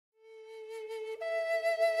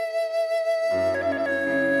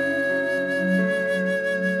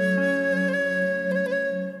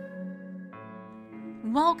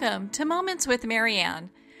Welcome to Moments with Marianne.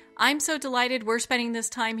 I'm so delighted we're spending this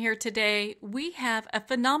time here today. We have a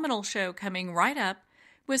phenomenal show coming right up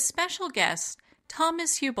with special guest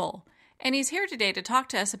Thomas Hübl, and he's here today to talk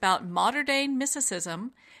to us about modern-day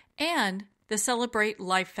mysticism and the Celebrate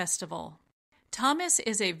Life Festival. Thomas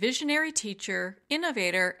is a visionary teacher,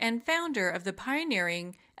 innovator, and founder of the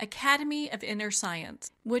pioneering Academy of Inner Science,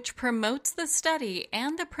 which promotes the study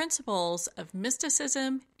and the principles of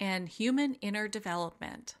mysticism and human inner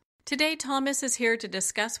development. Today, Thomas is here to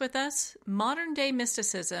discuss with us modern-day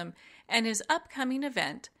mysticism and his upcoming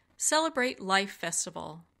event, Celebrate Life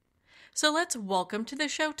Festival. So let's welcome to the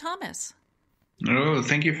show, Thomas. Oh,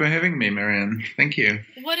 thank you for having me, Marianne. Thank you.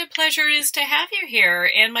 What a pleasure it is to have you here.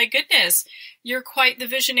 And my goodness, you're quite the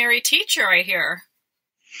visionary teacher, I hear.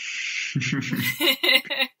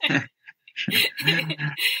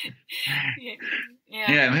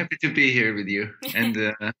 Yeah, I'm happy to be here with you and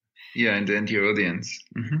and your audience.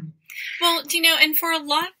 Mm-hmm. Well, and for a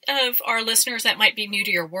lot of our listeners that might be new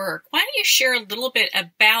to your work, why don't you share a little bit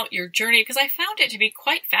about your journey? Because I found it to be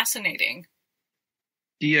quite fascinating.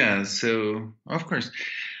 Yeah, so of course,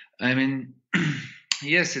 I mean,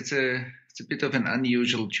 yes, it's a bit of an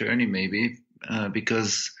unusual journey, maybe,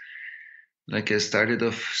 because I started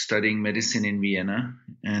off studying medicine in Vienna,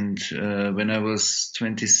 and when I was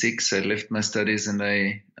 26, I left my studies and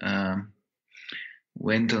I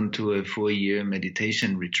went on to a 4-year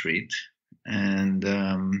meditation retreat, and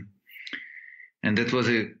that was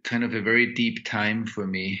a kind of a very deep time for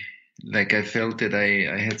me. I felt that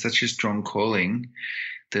I had such a strong calling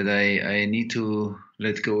that I need to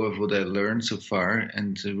let go of what I learned so far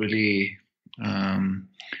and to really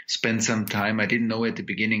spend some time. I didn't know at the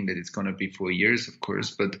beginning that it's going to be 4 years, of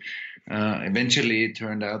course, but eventually it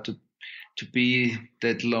turned out to be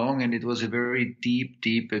that long, and it was a very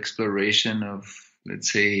deep exploration of,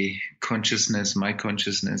 let's say, consciousness, my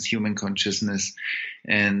consciousness, human consciousness,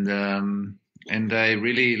 and I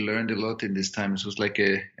really learned a lot in this time. It was like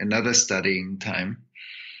another studying time.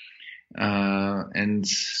 And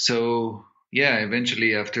so,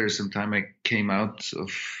 eventually after some time I came out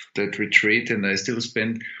of that retreat, and I still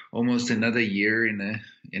spent almost another year in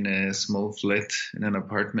a small flat in an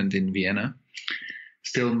apartment in Vienna,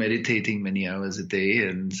 still meditating many hours a day.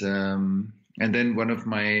 And then one of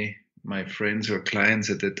my friends or clients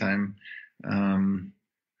at the time,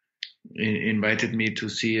 invited me to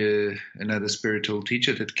see another spiritual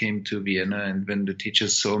teacher that came to Vienna. And when the teacher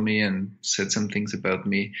saw me and said some things about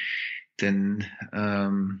me, then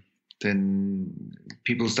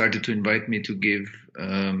people started to invite me to give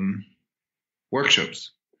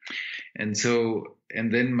workshops. And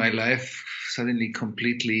then my life suddenly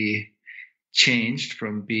completely changed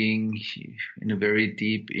from being in a very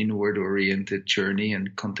deep inward-oriented journey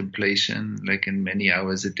and contemplation, in many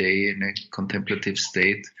hours a day in a contemplative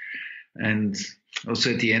state. And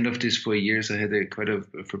also at the end of these 4 years, I had a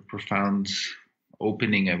profound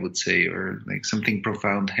opening, I would say, or something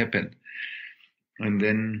profound happened. And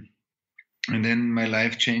then my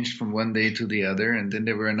life changed from one day to the other. And then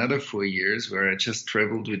there were another 4 years where I just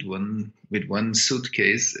traveled with one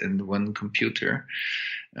suitcase and one computer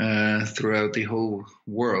throughout the whole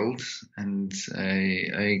world. And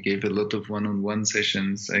I gave a lot of one-on-one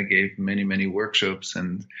sessions. I gave many workshops.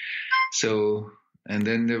 And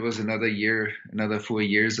then there was another 4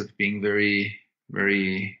 years of being very,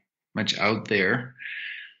 very much out there.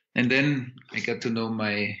 And then I got to know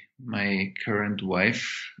my current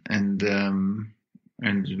wife, and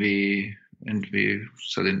we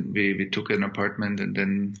took an apartment, and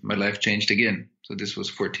then my life changed again. So this was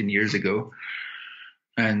 14 years ago,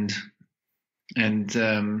 and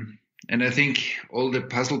I think all the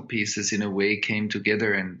puzzle pieces in a way came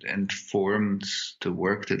together and formed the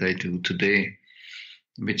work that I do today,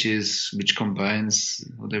 which combines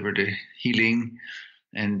whatever the healing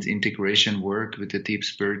and integration work with the deep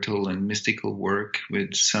spiritual and mystical work,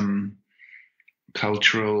 with some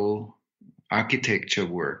cultural architecture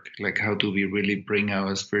work, how do we really bring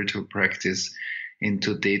our spiritual practice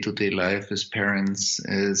into day-to-day life as parents,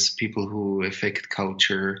 as people who affect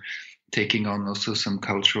culture, taking on also some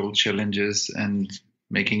cultural challenges and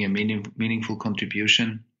making a meaningful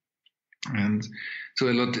contribution. And so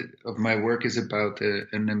a lot of my work is about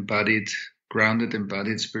an grounded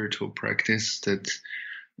embodied spiritual practice that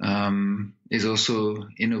is also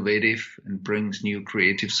innovative and brings new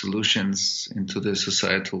creative solutions into the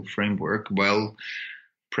societal framework while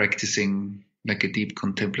practicing a deep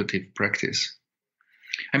contemplative practice.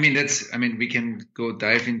 We can go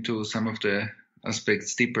dive into some of the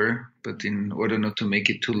aspects deeper, but in order not to make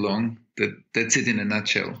it too long, that's it in a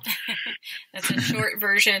nutshell. That's a short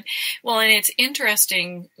version. Well, and it's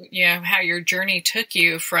interesting, how your journey took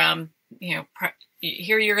you from,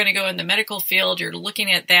 here you're going to go in the medical field, you're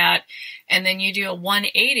looking at that, and then you do a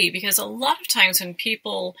 180, because a lot of times when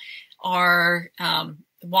people are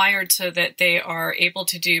wired so that they are able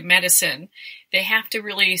to do medicine, they have to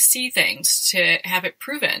really see things to have it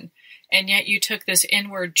proven. And yet you took this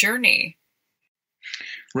inward journey.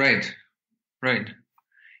 Right.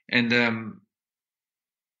 And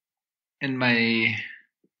my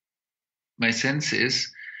sense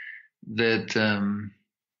is that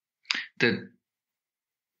that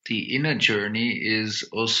the inner journey is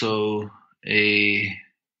also a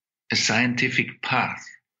scientific path,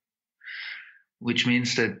 which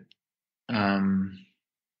means that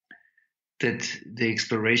that the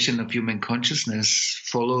exploration of human consciousness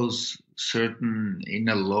follows certain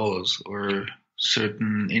inner laws or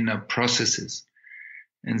certain inner processes.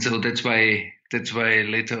 And so that's why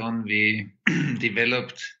later on we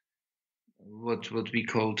developed what we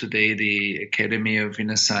call today the Academy of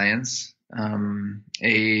Inner Science,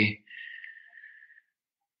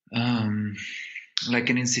 like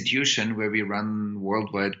an institution where we run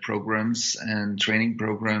worldwide programs and training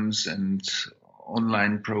programs and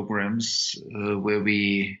online programs where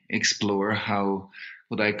we explore how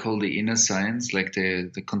what I call the inner science, like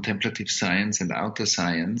the contemplative science and outer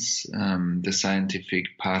science, the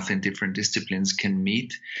scientific path in different disciplines can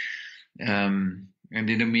meet. And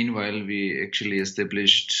in the meanwhile, we actually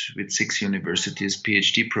established with 6 universities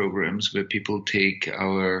PhD programs where people take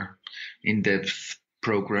our in-depth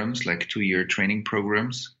programs, like 2-year training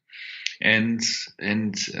programs, and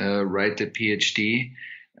write a PhD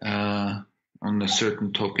on a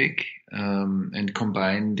certain topic, and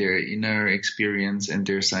combine their inner experience and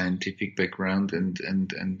their scientific background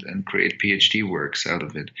and create PhD works out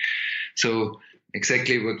of it. So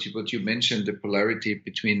exactly what you mentioned, the polarity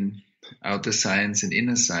between outer science and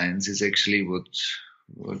inner science is actually what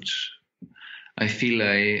I feel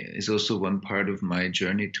is also one part of my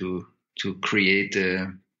journey to create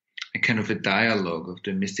a kind of a dialogue of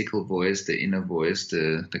the mystical voice, the inner voice,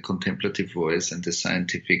 the contemplative voice, and the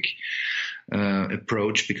scientific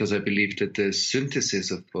approach, because I believe that the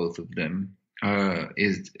synthesis of both of them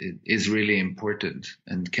is really important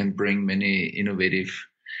and can bring many innovative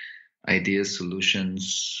ideas,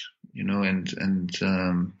 solutions, and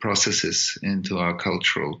processes into our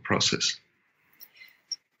cultural process.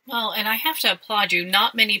 Well, and I have to applaud you.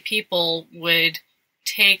 Not many people would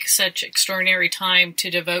take such extraordinary time to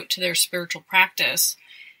devote to their spiritual practice,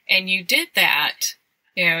 and you did that.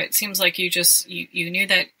 It seems like you knew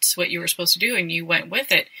that's what you were supposed to do, and you went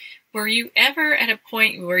with it. Were you ever at a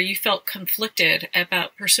point where you felt conflicted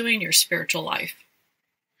about pursuing your spiritual life?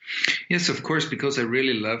 Yes, of course, because I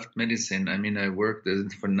really loved medicine. I mean, I worked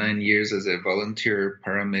for 9 years as a volunteer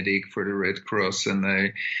paramedic for the Red Cross, and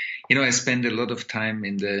I spent a lot of time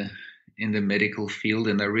in the medical field,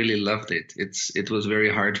 and I really loved it. It was very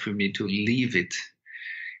hard for me to leave it.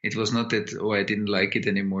 It was not that, I didn't like it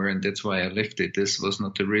anymore and that's why I left it. This was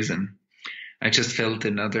not the reason. I just felt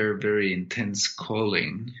another very intense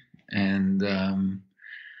calling. And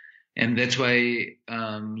that's why,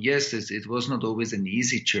 yes, it was not always an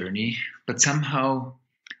easy journey, but somehow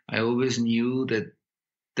I always knew that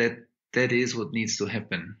is what needs to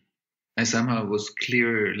happen. I somehow was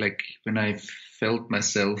clear, like when I felt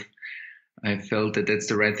myself, I felt that that's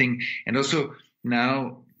the right thing. And also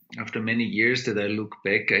now, after many years that I look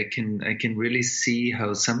back, I can really see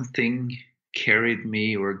how something carried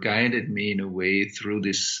me or guided me in a way through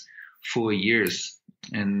this 4 years,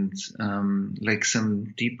 and like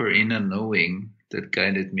some deeper inner knowing that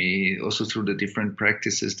guided me also through the different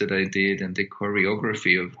practices that I did and the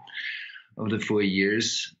choreography of the 4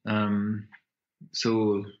 years.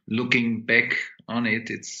 So looking back on it,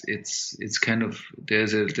 it's kind of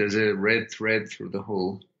there's a red thread through the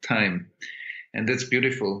whole time. And that's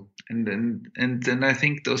beautiful. And then I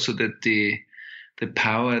think also that the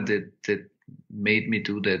power that made me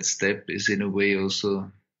do that step is in a way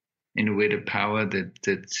the power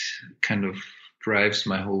that kind of drives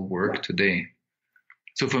my whole work today.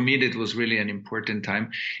 So for me, that was really an important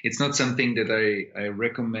time. It's not something that I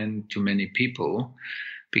recommend to many people,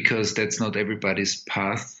 because that's not everybody's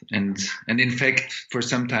path. And in fact, for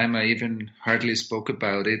some time, I even hardly spoke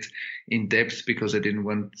about it in depth because I didn't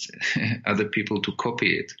want other people to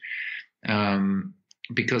copy it.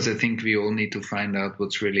 Because I think we all need to find out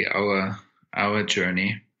what's really our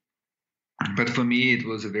journey. But for me, it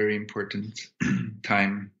was a very important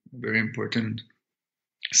time, very important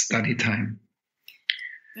study time.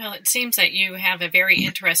 Well, it seems that you have a very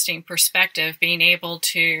interesting perspective, being able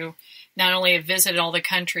to not only have visited all the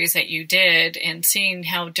countries that you did and seeing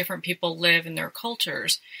how different people live in their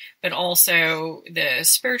cultures, but also the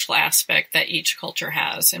spiritual aspect that each culture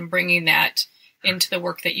has and bringing that into the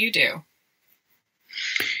work that you do.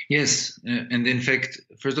 Yes. And in fact,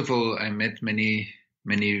 first of all, I met many,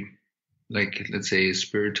 like, let's say,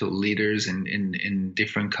 spiritual leaders in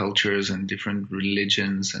different cultures and different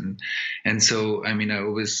religions. And so, I mean, I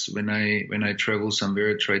always, when I travel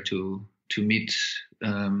somewhere, I try to meet,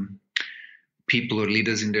 people or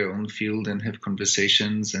leaders in their own field and have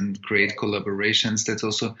conversations and create collaborations. That's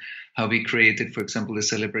also how we created, for example, the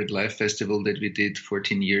Celebrate Life Festival that we did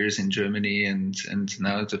 14 years in Germany, and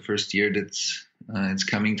now it's the first year that's it's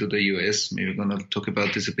coming to the US. Maybe we're going to talk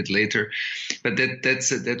about this a bit later. But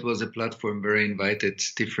that was a platform where I invited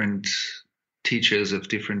different teachers of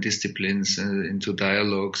different disciplines into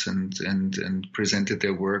dialogues and presented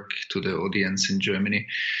their work to the audience in Germany,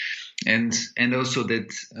 and also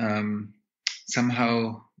that.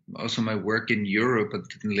 Somehow also my work in Europe, but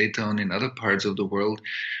later on in other parts of the world,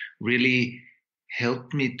 really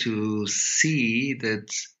helped me to see that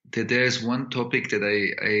there's one topic that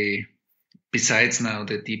I besides now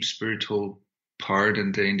the deep spiritual part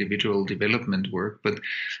and the individual development work, but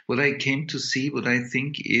what I came to see, what I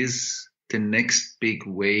think is the next big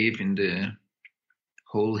wave in the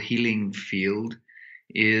whole healing field,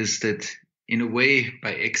 is that in a way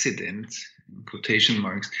by accident, in quotation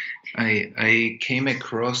marks, I came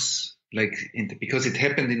across, like, because it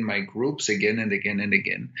happened in my groups again and again and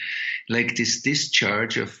again, like this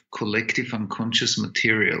discharge of collective unconscious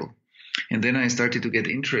material. And then I started to get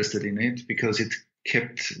interested in it because it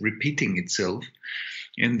kept repeating itself.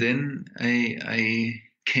 And then I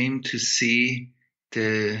came to see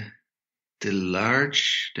the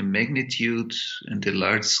magnitude and the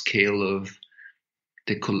large scale of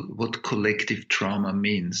what collective trauma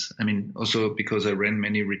means. I mean, also because I ran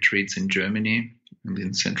many retreats in Germany and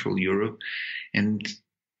in Central Europe, and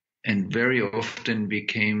very often we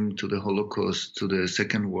came to the Holocaust, to the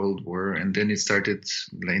Second World War, and then it started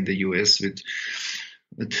in the US with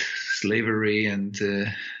slavery and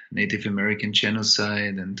Native American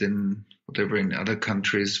genocide, and then whatever in other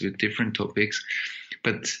countries with different topics.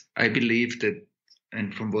 But I believe that,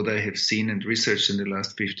 and from what I have seen and researched in the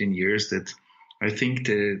last 15 years, that I think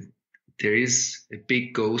that there is a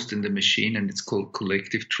big ghost in the machine, and it's called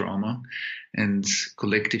collective trauma, and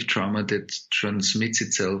collective trauma that transmits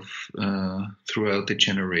itself throughout the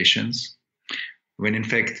generations. When in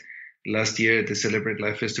fact, last year at the Celebrate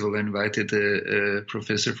Life Festival, I invited a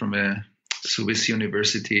professor from a Swiss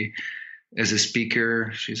university as a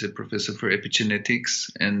speaker. She's a professor for epigenetics,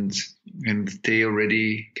 and they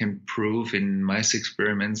already can prove in mice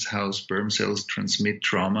experiments how sperm cells transmit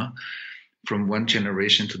trauma from one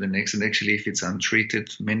generation to the next. And actually, if it's untreated,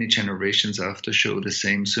 many generations after show the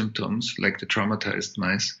same symptoms, like the traumatized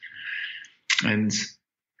mice. And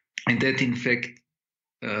that, in fact,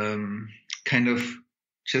 kind of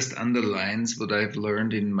just underlines what I've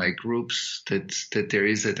learned in my groups, that there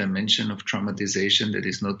is a dimension of traumatization that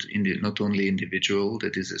is not only individual,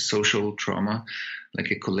 that is a social trauma,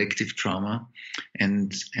 like a collective trauma.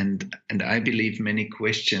 And I believe many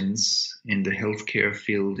questions in the healthcare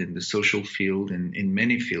field, in the social field, in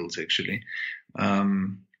many fields actually,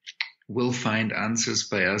 will find answers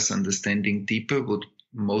by us understanding deeper what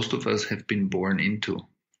most of us have been born into.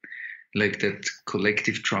 Like that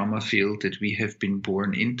collective trauma field that we have been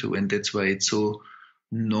born into. And that's why it's so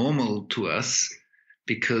normal to us,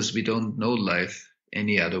 because we don't know life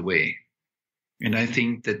any other way. And I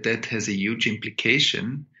think that has a huge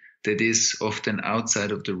implication that is often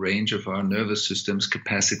outside of the range of our nervous system's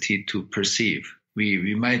capacity to perceive.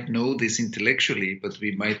 We might know this intellectually, but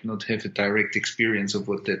we might not have a direct experience of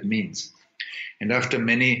what that means. And after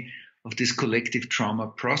many of these collective trauma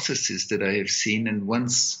processes that I have seen, and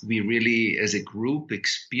once we really as a group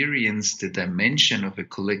experience the dimension of a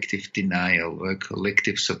collective denial or a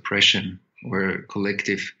collective suppression or a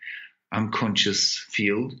collective unconscious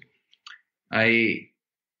field, I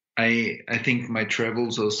think my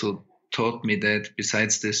travels also taught me that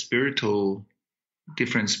besides the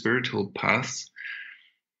different spiritual paths,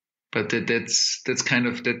 but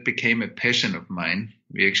that became a passion of mine.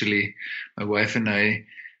 We actually, my wife and I,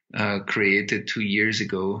 created 2 years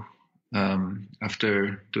ago,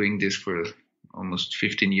 after doing this for almost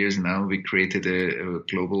 15 years now, we created a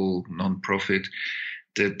global nonprofit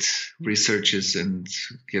that researches and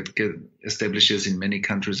establishes in many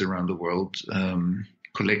countries around the world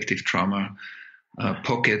collective trauma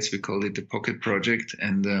pockets. We call it the Pocket Project,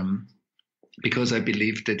 and because I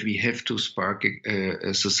believe that we have to spark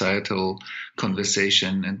a societal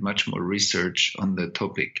conversation and much more research on the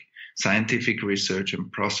topic, scientific research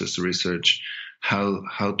and process research,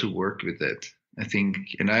 how to work with that. I think,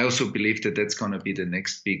 and I also believe that that's going to be the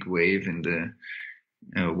next big wave in the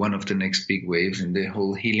one of the next big waves in the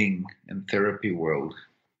whole healing and therapy world.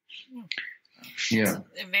 Yeah.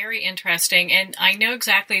 It's very interesting. And I know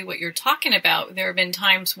exactly what you're talking about. There have been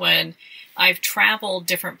times when I've traveled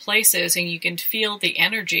different places and you can feel the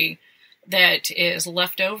energy that is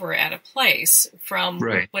left over at a place from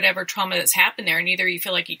whatever trauma that's happened there. And either you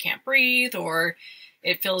feel like you can't breathe, or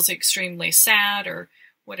it feels extremely sad, or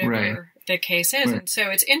whatever the case is. And so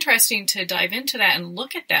it's interesting to dive into that and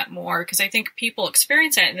look at that more, because I think people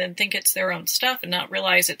experience that and then think it's their own stuff and not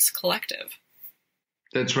realize it's collective.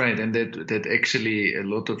 That's right. And that actually a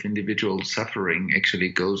lot of individual suffering actually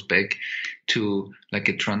goes back to like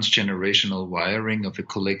a transgenerational wiring of a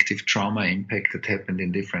collective trauma impact that happened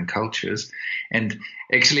in different cultures. And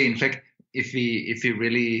actually, in fact, if we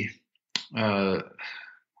really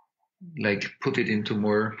like put it into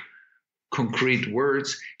more concrete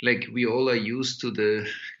words, like we all are used to the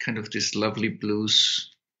kind of this lovely blue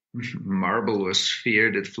marble or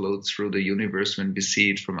sphere that floats through the universe when we see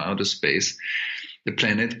it from outer space, the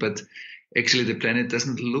planet, but actually the planet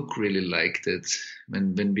doesn't look really like that.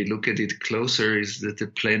 When we look at it closer, is that the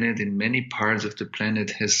planet, in many parts of the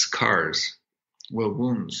planet, has scars, well,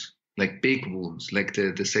 wounds, like big wounds, like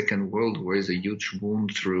the Second World War is a huge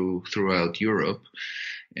wound throughout Europe,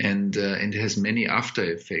 and it has many after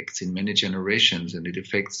effects in many generations, and it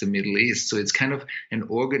affects the Middle East. So it's kind of an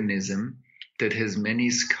organism that has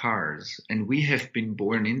many scars, and we have been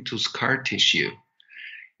born into scar tissue.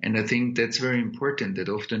 And I think that's very important, that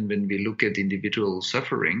often when we look at individual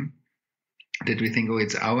suffering, that we think, oh,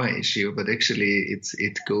 it's our issue, but actually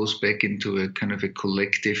it goes back into a kind of a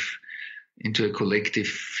collective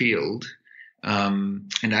field.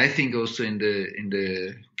 And I think also in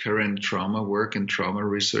the current trauma work and trauma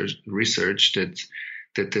research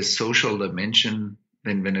that the social dimension,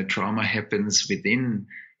 when a trauma happens within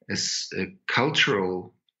a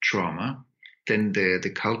cultural trauma, then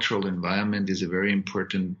the cultural environment is a very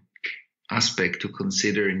important aspect to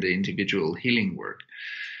consider in the individual healing work.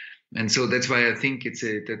 And so that's why I think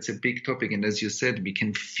that's a big topic. And as you said, we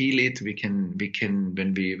can feel it. We can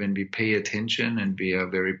when we pay attention and we are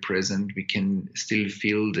very present, we can still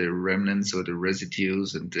feel the remnants or the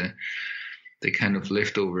residues and the kind of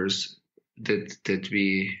leftovers that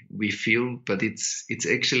we feel. But it's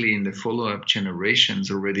actually in the follow-up generations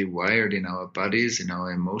already wired in our bodies, in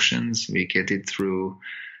our emotions. We get it through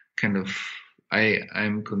kind of,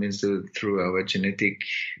 I'm convinced that through our genetic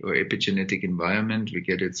or epigenetic environment. We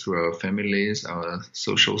get it through our families, our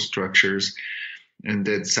social structures, and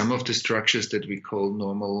that some of the structures that we call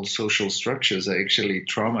normal social structures are actually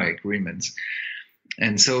trauma agreements.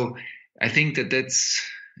 And so I think that's,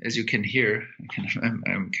 as you can hear,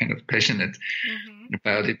 I'm kind of passionate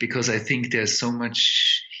about it, because I think there's so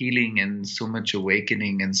much healing and so much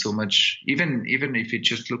awakening and so much, even if you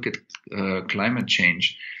just look at climate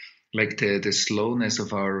change, like the slowness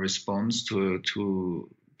of our response to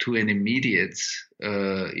an immediate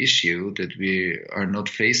issue that we are not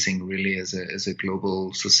facing really as a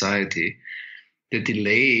global society. The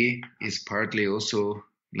delay is partly also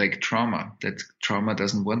like trauma, that trauma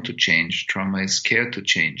doesn't want to change. Trauma is scared to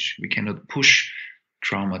change. We cannot push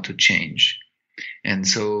trauma to change. And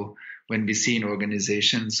so when we see in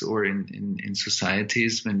organizations or in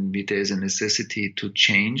societies, when there's a necessity to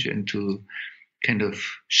change and to kind of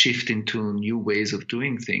shift into new ways of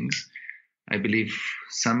doing things, I believe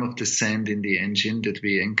some of the sand in the engine that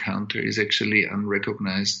we encounter is actually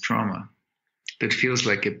unrecognized trauma that feels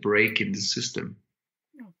like a break in the system.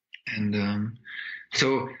 And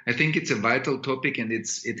so I think it's a vital topic, and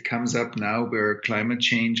it comes up now where climate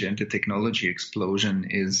change and the technology explosion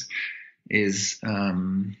is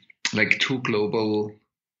like two global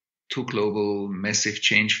massive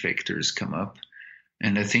change factors come up.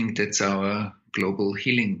 And I think that's our global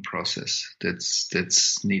healing process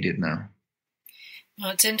that's needed now.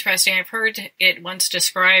 Well, it's interesting. I've heard it once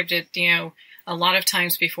described, a lot of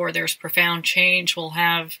times before there's profound change, we'll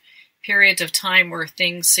have periods of time where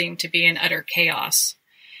things seem to be in utter chaos.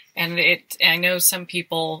 And I know some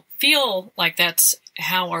people feel like that's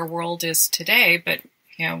how our world is today, but,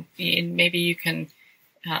 maybe you can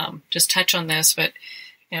just touch on this, but,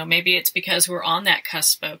 maybe it's because we're on that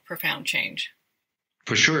cusp of profound change.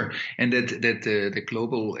 For sure. And that the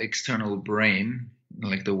global external brain,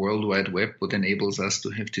 like the World Wide Web, what enables us to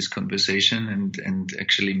have this conversation and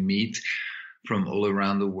actually meet from all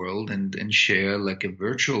around the world and share like a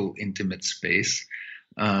virtual intimate space,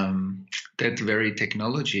 that very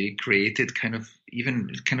technology created kind of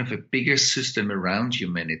a bigger system around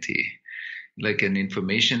humanity, like an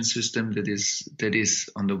information system that is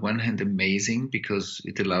on the one hand amazing because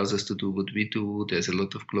it allows us to do what we do. There's a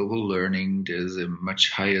lot of global learning. There's a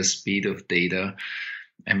much higher speed of data.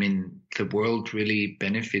 I mean, the world really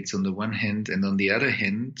benefits on the one hand, and on the other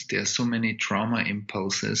hand, there are so many trauma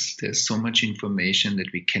impulses. There's so much information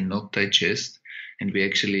that we cannot digest. And we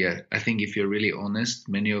actually, I think if you're really honest,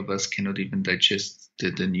 many of us cannot even digest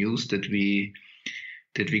the news that we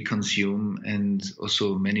consume, and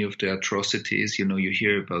also many of the atrocities. You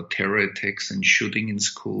hear about terror attacks and shooting in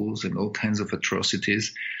schools and all kinds of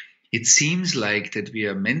atrocities. It seems like that we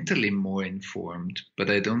are mentally more informed, but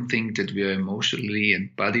I don't think that we are emotionally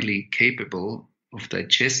and bodily capable of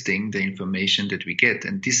digesting the information that we get.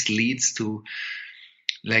 And this leads to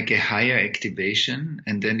like a higher activation.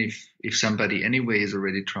 And then if somebody anyway is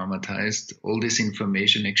already traumatized, all this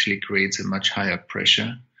information actually creates a much higher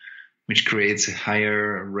pressure, which creates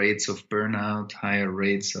higher rates of burnout, higher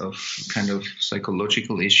rates of kind of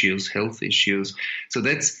psychological issues, health issues. So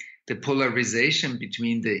that's the polarization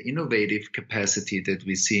between the innovative capacity that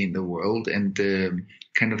we see in the world and the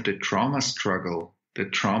kind of the trauma struggle. The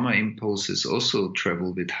trauma impulses also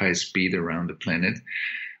travel with high speed around the planet.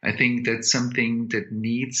 I think that's something that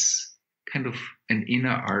needs kind of an inner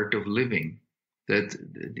art of living, that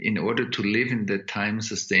in order to live in that time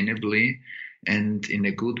sustainably and in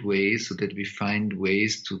a good way, so that we find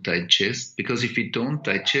ways to digest. Because if we don't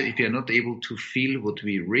digest, if we are not able to feel what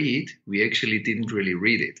we read, we actually didn't really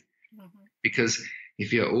read it. Mm-hmm. Because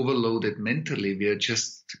if we are overloaded mentally, we are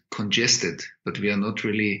just congested, but we are not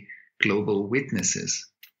really global witnesses.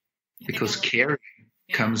 Because caring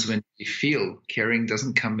comes when we feel. Caring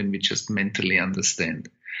doesn't come when we just mentally understand.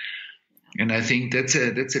 And I think that's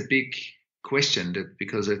a big question,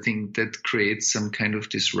 because I think that creates some kind of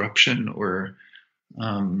disruption or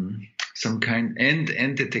some kind,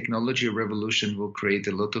 and the technology revolution will create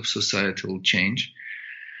a lot of societal change,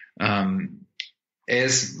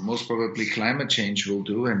 as most probably climate change will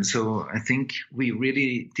do. And so I think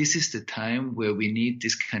this is the time where we need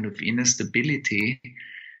this kind of inner stability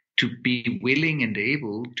to be willing and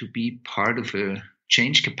able to be part of a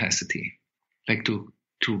change capacity, like to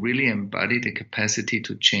really embody the capacity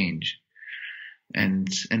to change.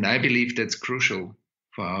 And I believe that's crucial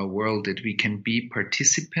for our world, that we can be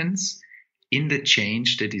participants in the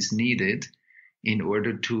change that is needed in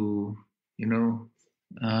order to,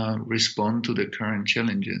 respond to the current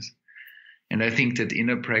challenges. And I think that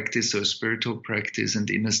inner practice or spiritual practice and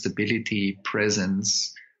inner stability,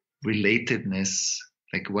 presence, relatedness,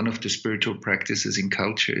 like one of the spiritual practices in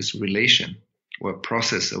culture is relation or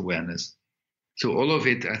process awareness. So all of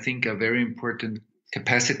it, I think, are very important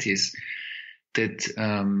capacities that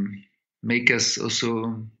make us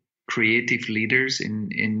also creative leaders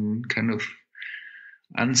in kind of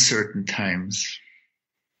uncertain times.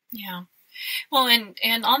 Yeah. Well,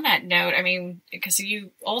 and on that note, I mean, because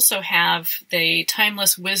you also have the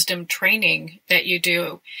timeless wisdom training that you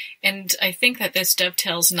do, and I think that this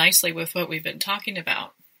dovetails nicely with what we've been talking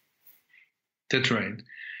about. That's right.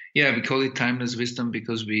 Yeah, we call it timeless wisdom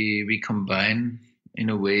because we combine, in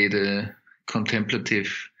a way, the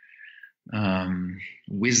contemplative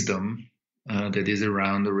wisdom that is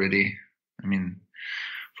around already, I mean,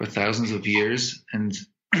 for thousands of years, and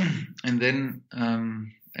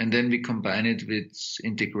then we combine it with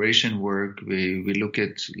integration work. We look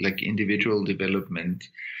at like individual development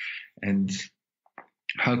and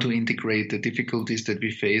how to integrate the difficulties that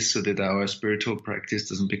we face so that our spiritual practice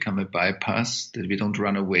doesn't become a bypass, that we don't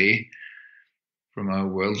run away from our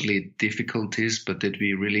worldly difficulties, but that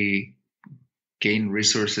we really gain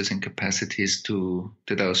resources and capacities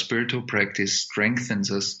that our spiritual practice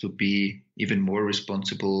strengthens us to be even more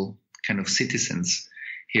responsible kind of citizens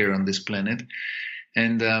here on this planet.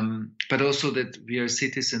 And but also that we are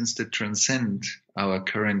citizens that transcend our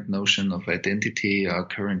current notion of identity, our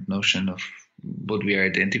current notion of what we are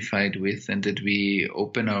identified with, and that we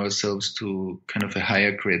open ourselves to kind of a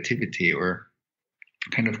higher creativity or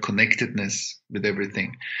kind of connectedness with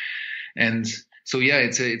everything. And so, yeah,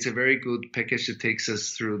 it's a very good package that takes us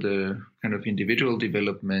through the kind of individual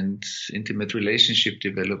development, intimate relationship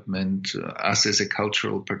development, us as a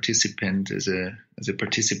cultural participant, as a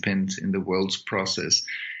participant in the world's process,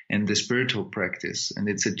 and the spiritual practice. And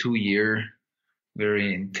it's a 2-year,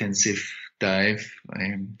 very intensive dive.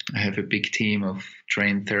 I have a big team of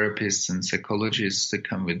trained therapists and psychologists that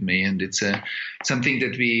come with me, and it's something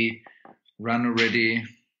that we run already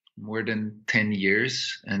more than 10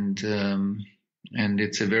 years, and And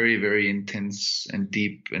it's a very, very intense and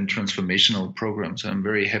deep and transformational program. So I'm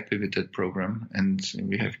very happy with that program. And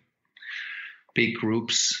we have big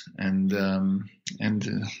groups and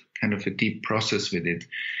kind of a deep process with it.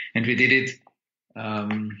 And we did it,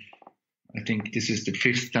 I think this is the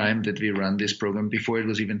 5th time that we run this program. Before it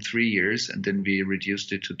was even 3 years, and then we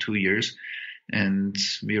reduced it to 2 years. And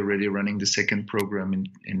we're already running the 2nd program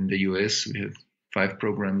in the US. We have 5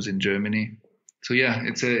 programs in Germany. So yeah,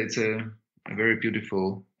 it's a very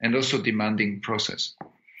beautiful and also demanding process.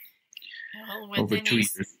 Well, over 2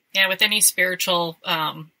 years. Yeah, with any spiritual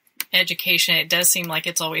education, it does seem like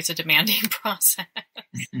it's always a demanding process.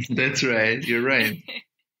 That's right. You're right.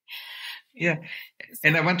 Yeah.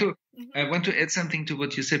 And I want to add something to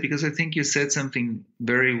what you said, because I think you said something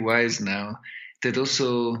very wise now that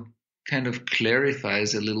also kind of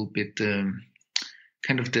clarifies a little bit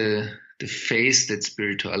kind of the face that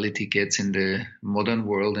spirituality gets in the modern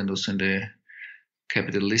world and also in the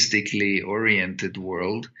capitalistically oriented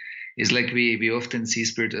world. Is like we often see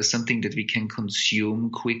spirit as something that we can consume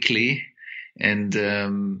quickly, and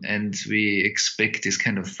we expect this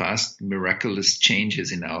kind of fast, miraculous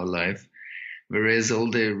changes in our life. Whereas all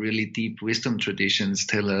the really deep wisdom traditions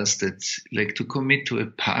tell us that, like, to commit to a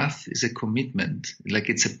path is a commitment. Like,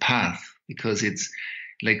 it's a path, because it's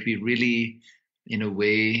like we really, in a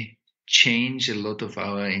way, change a lot of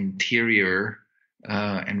our interior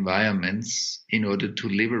environments in order to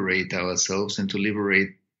liberate ourselves and to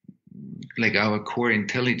liberate like our core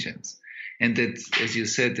intelligence. And that, as you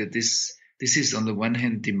said, that this is on the one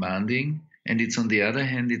hand demanding, and it's on the other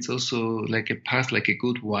hand, it's also like a path, like a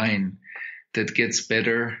good wine that gets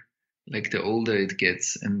better like the older it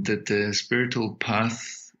gets. And that the spiritual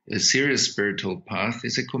path, a serious spiritual path,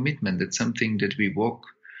 is a commitment. It's something that we walk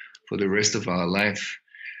for the rest of our life,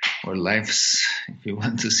 or lives, if you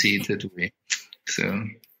want to see it that way. So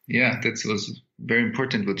yeah, that was very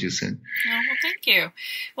important what you said. Oh, well, thank you.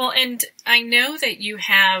 Well, and I know that you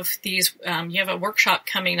have these, you have a workshop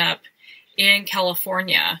coming up in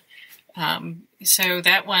California. So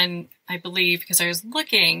that one, I believe, because I was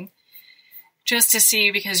looking just to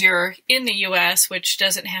see, because you're in the U.S., which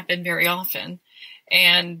doesn't happen very often.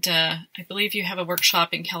 And I believe you have a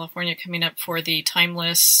workshop in California coming up for the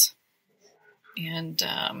Timeless and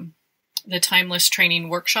the Timeless Training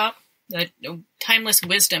Workshop, the Timeless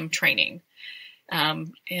Wisdom Training.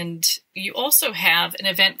 And you also have an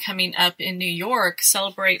event coming up in New York,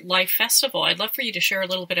 Celebrate Life Festival. I'd love for you to share a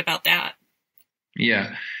little bit about that.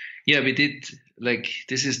 Yeah, we did, like,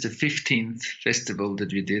 this is the 15th festival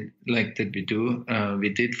that we did, like, that we do. We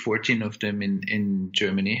did 14 of them in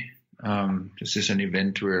Germany. This is an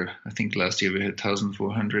event where I think last year we had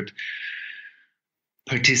 1,400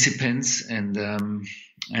 participants,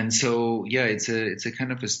 and so yeah, it's a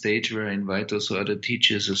kind of a stage where I invite also other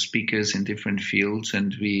teachers or speakers in different fields,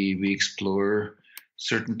 and we explore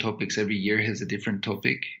certain topics. Every year has a different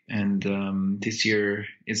topic, and this year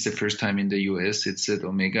it's the first time in the US. It's at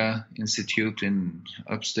Omega Institute in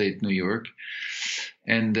upstate New York,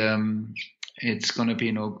 and it's going to be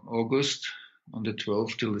in August, on the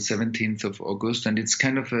 12th till the 17th of August. And it's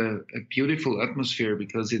kind of a beautiful atmosphere,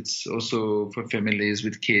 because it's also for families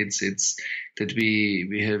with kids. It's that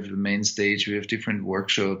we have a main stage, we have different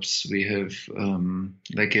workshops, we have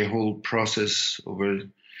like a whole process over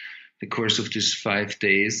the course of these 5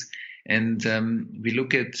 days. And we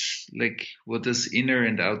look at, like, what does inner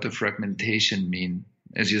and outer fragmentation mean?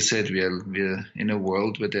 As you said, we are in a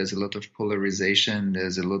world where there's a lot of polarization,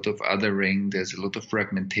 there's a lot of othering, there's a lot of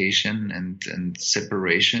fragmentation and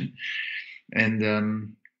separation. And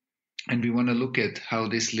we want to look at how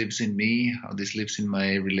this lives in me, how this lives in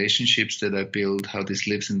my relationships that I build, how this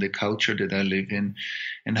lives in the culture that I live in,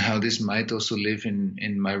 and how this might also live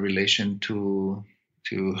in my relation to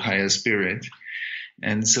higher spirit.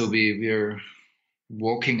 And so we are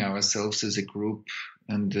walking ourselves as a group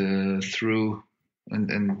and through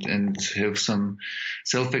and have some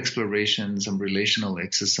self-exploration, some relational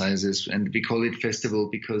exercises. And we call it festival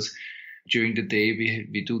because during the day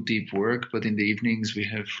we do deep work, but in the evenings we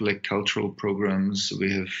have like cultural programs,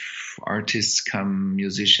 we have artists come,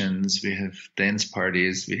 musicians, we have dance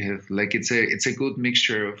parties, we have like, it's a good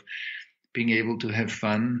mixture of being able to have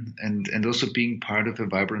fun and also being part of a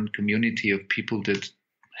vibrant community of people that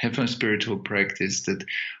have a spiritual practice, that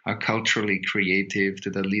are culturally creative,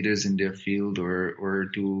 that are leaders in their field or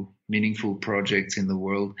do meaningful projects in the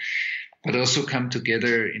world, but also come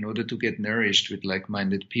together in order to get nourished with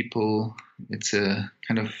like-minded people. It's a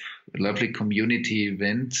kind of a lovely community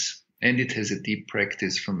event, and it has a deep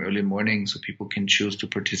practice from early morning, so people can choose to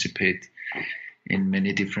participate in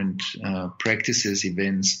many different practices,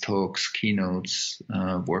 events, talks, keynotes,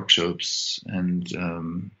 workshops, and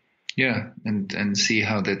see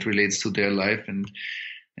how that relates to their life, and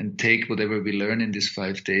take whatever we learn in these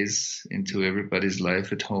 5 days into everybody's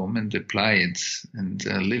life at home and apply it and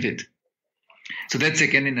live it. So that's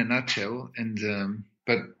again in a nutshell. And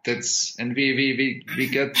we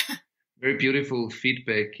got very beautiful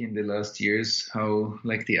feedback in the last years, how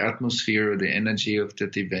like the atmosphere or the energy of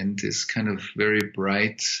that event is kind of very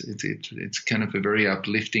bright. It's kind of a very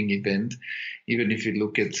uplifting event, even if you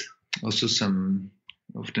look at also some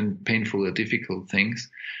often painful or difficult things.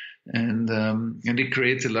 And it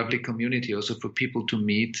creates a lovely community also for people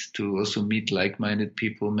to also meet like-minded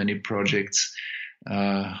people. Many projects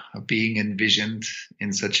are being envisioned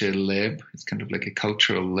in such a lab. It's kind of like a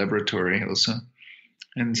cultural laboratory also.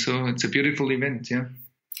 And so it's a beautiful event, yeah.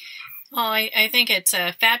 Well, I think it's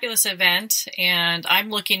a fabulous event, and I'm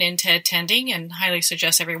looking into attending and highly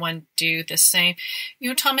suggest everyone do the same.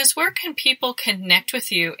 Thomas, where can people connect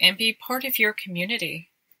with you and be part of your community?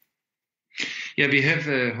 Yeah, we have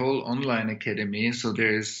a whole online academy. So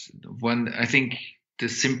there's one, I think the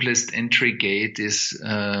simplest entry gate is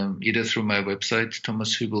either through my website,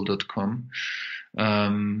 thomas-hubl.com.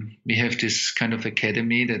 We have this kind of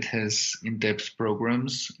academy that has in-depth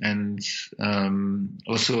programs and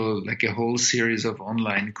also like a whole series of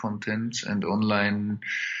online content and online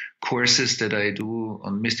courses that I do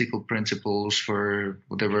on mystical principles for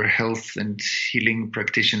whatever health and healing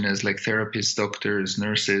practitioners like therapists, doctors,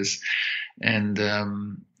 nurses. And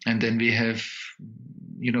then we have,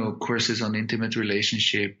 courses on intimate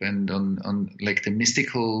relationship and on like the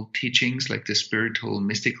mystical teachings, like the spiritual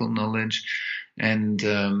mystical knowledge. And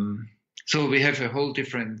so we have a whole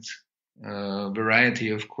different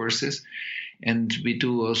variety of courses. And we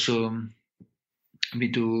do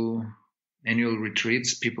annual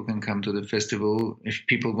retreats. People can come to the festival. If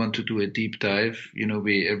people want to do a deep dive,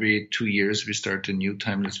 we every 2 years we start a new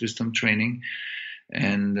timeless wisdom training.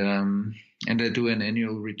 And I do an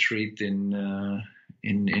annual retreat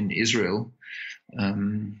in Israel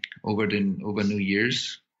over New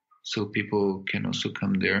Year's, so people can also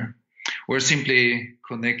come there, or simply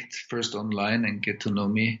connect first online and get to know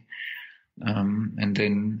me, and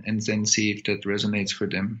then see if that resonates for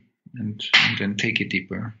them, and then take it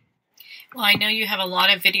deeper. Well, I know you have a lot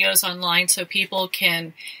of videos online, so people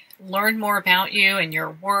can learn more about you and your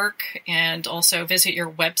work, and also visit your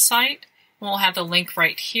website. We'll have the link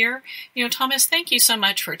right here. Thomas, thank you so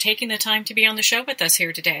much for taking the time to be on the show with us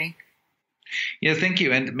here today. Yeah, thank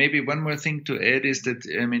you. And maybe one more thing to add is that,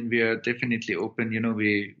 we are definitely open.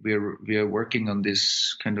 We are working on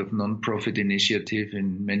this kind of non-profit initiative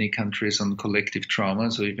in many countries on collective trauma.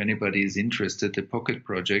 So if anybody is interested, the Pocket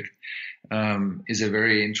Project is a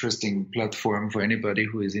very interesting platform for anybody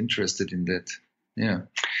who is interested in that. Yeah.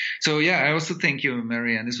 So, I also thank you,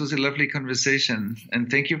 Marianne. This was a lovely conversation,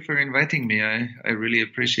 and thank you for inviting me. I really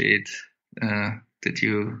appreciate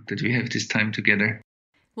that we have this time together.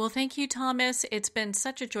 Well, thank you, Thomas. It's been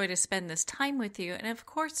such a joy to spend this time with you, and of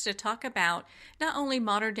course to talk about not only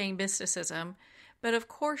modern-day mysticism, but of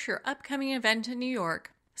course your upcoming event in New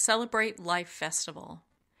York, Celebrate Life Festival.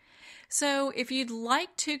 So if you'd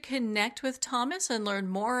like to connect with Thomas and learn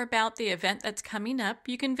more about the event that's coming up,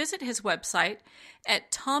 you can visit his website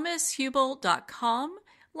at thomas-hubl.com.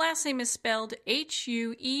 Last name is spelled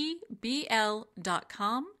HUEBL.com.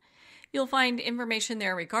 You'll find information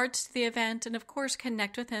there in regards to the event, and of course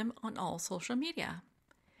connect with him on all social media.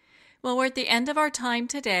 Well, we're at the end of our time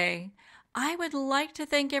today. I would like to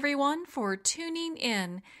thank everyone for tuning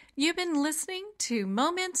in. You've been listening to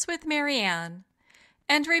Moments with Marianne.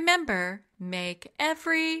 And remember, make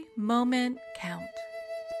every moment count.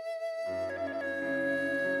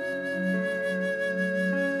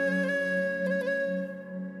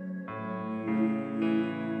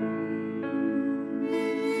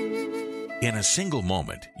 In a single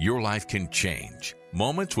moment, your life can change.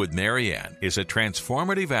 Moments with Marianne is a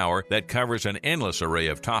transformative hour that covers an endless array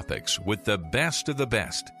of topics with the best of the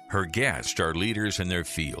best. Her guests are leaders in their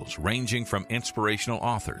fields, ranging from inspirational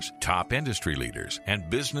authors, top industry leaders, and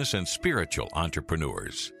business and spiritual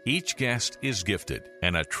entrepreneurs. Each guest is gifted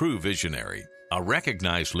and a true visionary, a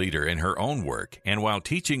recognized leader in her own work, and while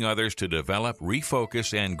teaching others to develop,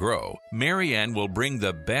 refocus, and grow, Marianne will bring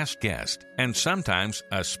the best guest and sometimes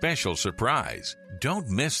a special surprise. Don't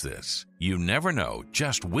miss this. You never know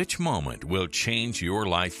just which moment will change your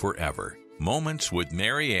life forever. Moments with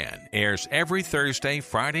Marianne airs every Thursday,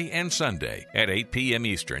 Friday, and Sunday at 8 p.m.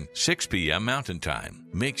 Eastern, 6 p.m. Mountain Time.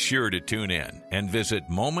 Make sure to tune in and visit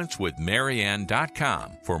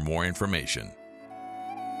momentswithmarianne.com for more information.